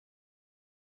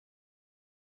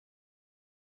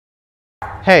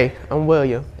Hey, I'm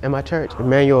William, and my church,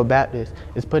 Emmanuel Baptist,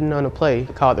 is putting on a play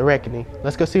called The Reckoning.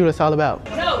 Let's go see what it's all about.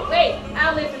 No, wait,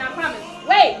 I'll listen, I promise.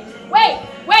 Wait,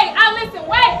 I'll listen,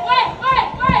 wait.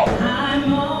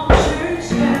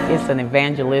 It's an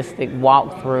evangelistic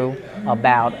walkthrough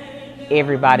about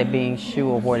everybody being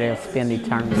sure where they'll spend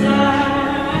eternity.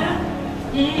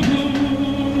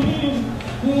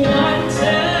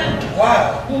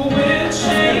 Wow.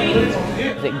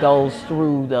 It goes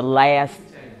through the last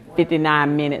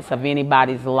 59 minutes of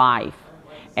anybody's life,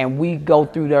 and we go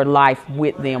through their life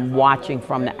with them, watching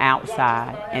from the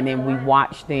outside, and then we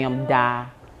watch them die,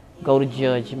 go to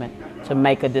judgment, to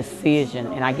make a decision.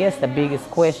 And I guess the biggest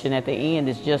question at the end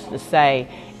is just to say,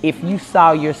 if you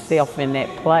saw yourself in that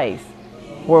place,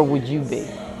 where would you be?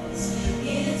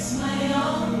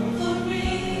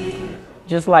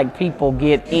 Just like people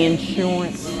get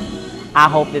insurance, I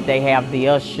hope that they have the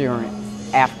assurance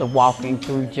after walking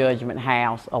through Judgment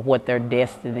House of what their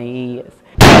destiny is.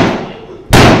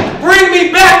 Bring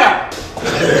me back up!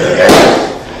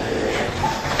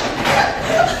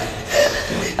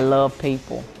 I love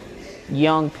people,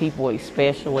 young people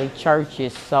especially. Church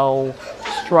is so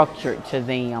structured to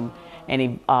them,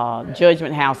 and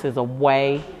Judgment House is a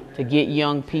way to get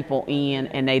young people in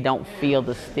and they don't feel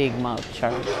the stigma of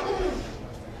church.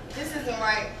 This isn't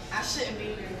right. I shouldn't be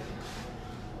here.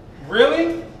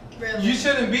 Really? Really. You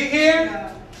shouldn't be here?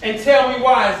 No. And tell me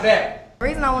why is that? The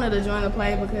reason I wanted to join the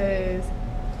play because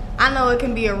I know it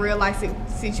can be a real life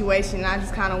situation. I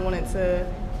just kind of wanted to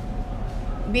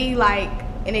be like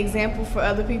an example for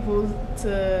other people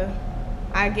to,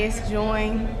 I guess,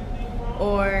 join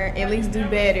or at least do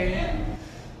better.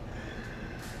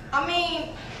 I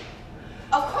mean,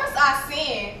 of course I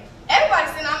sin.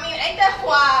 Everybody sin. I mean, ain't that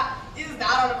why Jesus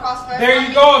died on the cross for us? There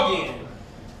you go again.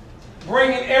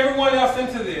 Bringing everyone else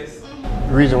into this.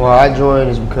 The reason why I joined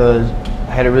is because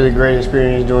I had a really great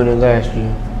experience doing it last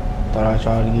year. Thought I'd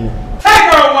try it again.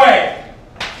 Take her away!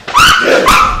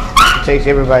 It takes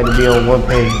everybody to be on one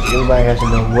page. Everybody has to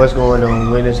know what's going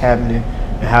on, when it's happening,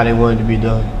 and how they want it to be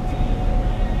done.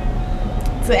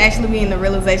 To actually be in the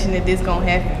realization that this gonna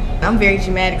happen. I'm very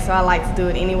dramatic, so I like to do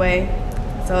it anyway.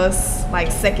 So it's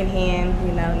like secondhand,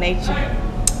 nature.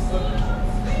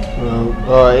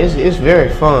 Well, it's very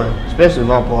fun, especially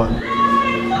my part.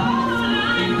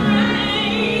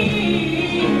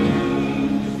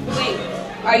 Wait,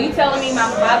 are you telling me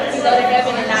my father can go to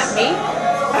heaven and not me?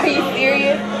 Are you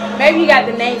serious? Maybe you got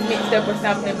the names mixed up or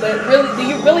something, but really, do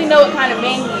you really know what kind of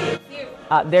man he is?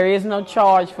 There is no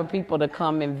charge for people to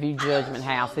come and view Judgment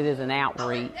House. It is an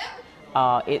outreach.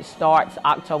 It starts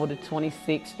October the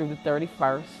 26th through the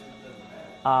 31st.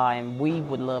 And we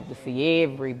would love to see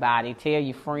everybody. Tell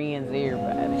your friends,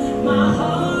 everybody.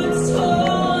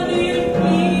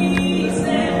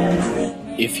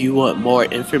 If you want more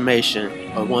information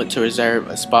or want to reserve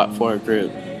a spot for a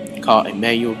group, call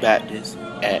Emmanuel Baptist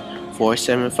at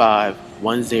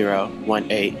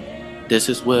 475-1018. This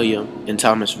is William in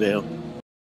Thomasville.